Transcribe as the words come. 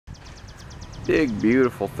Big,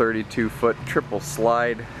 beautiful 32-foot triple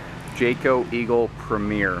slide Jayco Eagle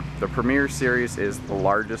Premier. The Premier series is the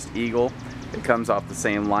largest Eagle. It comes off the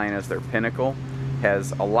same line as their Pinnacle.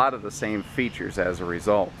 Has a lot of the same features as a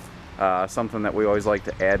result. Something that we always like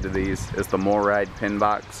to add to these is the MoRide pin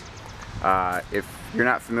box. If you're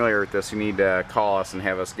not familiar with this, you need to call us and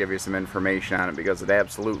have us give you some information on it, because it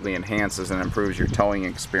absolutely enhances and improves your towing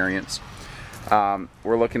experience.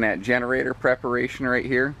 We're looking at generator preparation right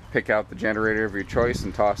here. Pick out the generator of your choice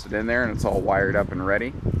and toss it in there, and it's all wired up and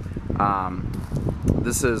ready.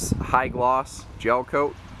 This is high gloss gel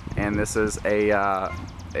coat, and this is a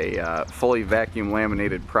fully vacuum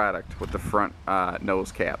laminated product with the front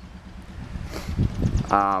nose cap.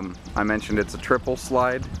 I mentioned it's a triple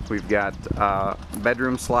slide. We've got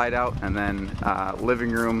bedroom slide out, and then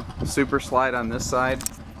living room super slide on this side,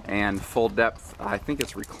 and full depth, I think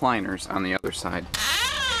it's recliners on the other side.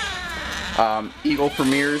 Eagle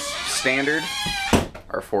Premiers standard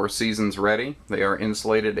are 4 seasons ready. They are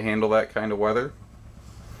insulated to handle that kind of weather.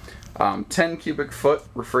 10 cubic foot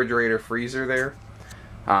refrigerator freezer there,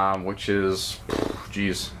 which is,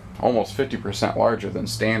 geez, almost 50% larger than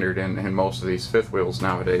standard in most of these fifth wheels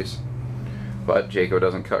nowadays. But Jayco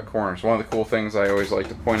doesn't cut corners. One of the cool things I always like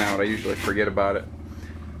to point out, I usually forget about it,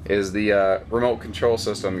 is the remote control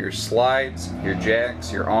system. Your slides, your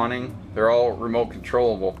jacks, your awning, they're all remote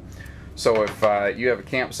controllable. So if you have a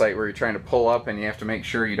campsite where you're trying to pull up and you have to make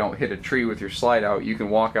sure you don't hit a tree with your slide out, you can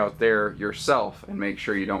walk out there yourself and make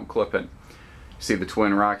sure you don't clip it. See the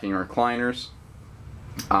twin rocking recliners.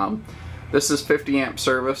 This is 50 amp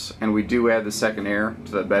service, and we do add the second air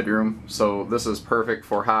to the bedroom, so this is perfect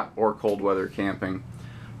for hot or cold weather camping.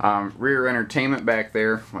 Rear entertainment back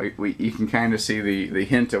there, you can kind of see the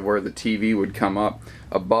hint of where the TV would come up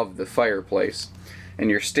above the fireplace. And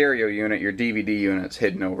your stereo unit, your DVD unit's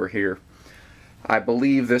hidden over here. I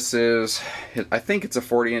believe this is, I think it's a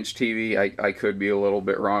 40-inch TV. I could be a little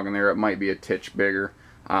bit wrong in there. It might be a titch bigger.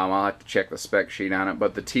 I'll have to check the spec sheet on it,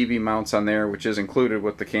 but the TV mounts on there, which is included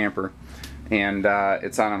with the camper, and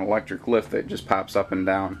it's on an electric lift that just pops up and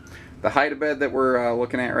down. The hide-a-bed that we're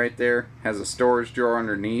looking at right there has a storage drawer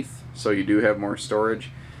underneath, so you do have more storage.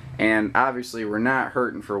 And obviously we're not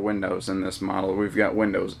hurting for windows in this model. We've got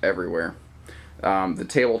windows everywhere. The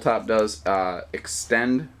tabletop does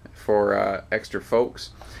extend for extra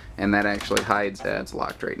folks, and that actually hides, it's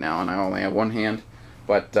locked right now and I only have one hand,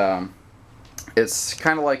 but it's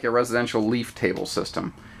kind of like a residential leaf table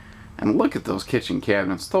system. And look at those kitchen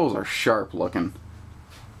cabinets. Those are sharp looking.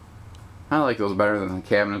 I like those better than the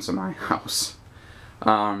cabinets in my house.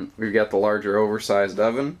 We've got the larger oversized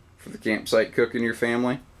oven for the campsite cooking your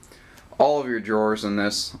family. All of your drawers in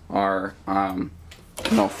this are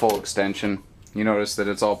full extension. You notice that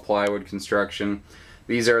it's all plywood construction.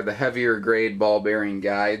 These are the heavier grade ball bearing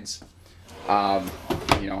guides.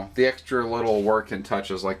 The extra little work and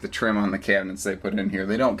touches, like the trim on the cabinets they put in here,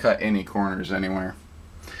 they don't cut any corners anywhere.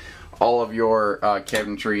 All of your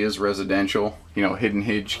cabinetry is residential, hidden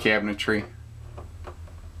hinge cabinetry.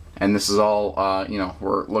 And this is all,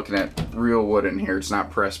 we're looking at real wood in here. It's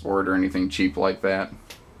not pressed board or anything cheap like that.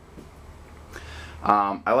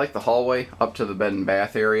 I like the hallway up to the bed and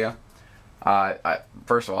bath area.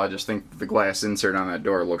 First of all, I just think the glass insert on that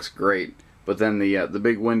door looks great. But then the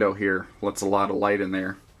big window here lets a lot of light in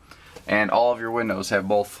there. And all of your windows have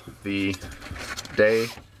both the day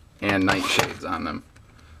and night shades on them.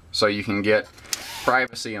 So you can get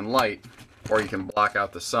privacy and light, or you can block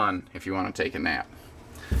out the sun if you want to take a nap.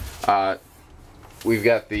 We've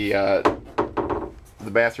got the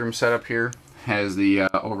bathroom setup here. Has the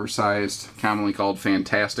oversized, commonly called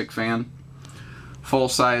fantastic fan.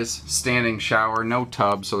 Full-size standing shower, no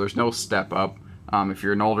tub, so there's no step up. If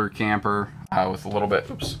you're an older camper with a little bit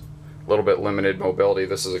limited mobility,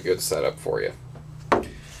 this is a good setup for you.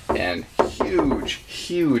 And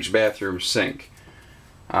huge bathroom sink.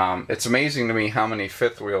 It's amazing to me how many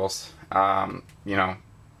fifth wheels, have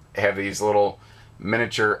these little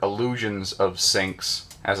miniature illusions of sinks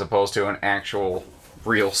as opposed to an actual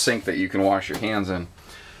real sink that you can wash your hands in.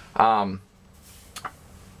 Up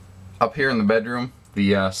here in the bedroom,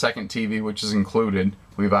 the second TV, which is included,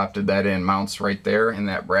 we've opted that in, mounts right there in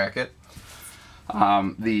that bracket.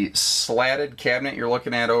 The slatted cabinet you're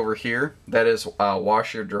looking at over here, that is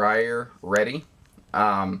washer dryer ready.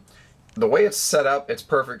 The way it's set up, it's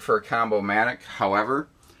perfect for a combo-matic. However,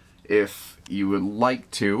 if you would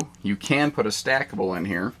like to, you can put a stackable in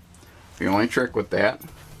here. The only trick with that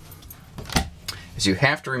is you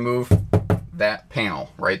have to remove that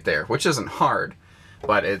panel right there, which isn't hard,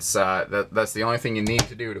 but it's that's the only thing you need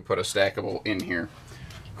to do to put a stackable in here.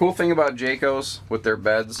 Cool thing about Jayco's with their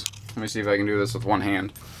beds, let me see if I can do this with one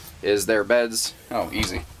hand, is their beds, oh,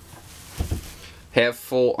 easy, have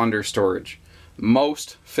full understorage.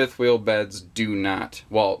 Most fifth wheel beds do not.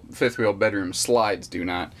 Well, fifth wheel bedroom slides do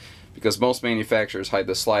not, because most manufacturers hide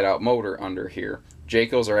the slide out motor under here.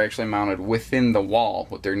 Jayco's are actually mounted within the wall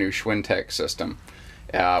with their new Schwintek system.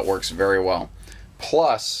 It works very well.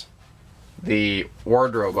 Plus, the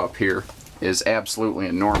wardrobe up here is absolutely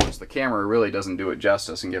enormous. The camera really doesn't do it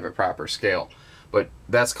justice and give it proper scale. But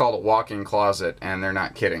that's called a walk-in closet, and they're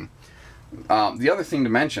not kidding. The other thing to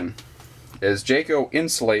mention is Jayco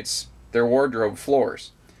insulates their wardrobe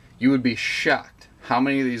floors. You would be shocked how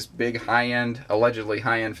many of these big high-end, allegedly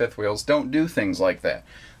high-end fifth wheels don't do things like that.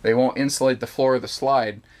 They won't insulate the floor of the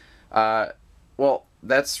slide. Well,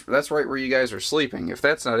 that's right where you guys are sleeping. If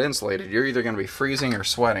that's not insulated, you're either going to be freezing or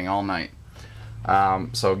sweating all night.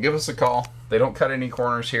 So give us a call. They don't cut any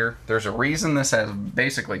corners here. There's a reason this has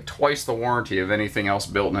basically twice the warranty of anything else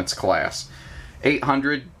built in its class.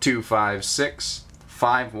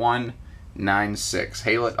 800-256-5196.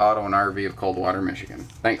 Haylett Auto and RV of Coldwater, Michigan.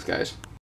 Thanks, guys.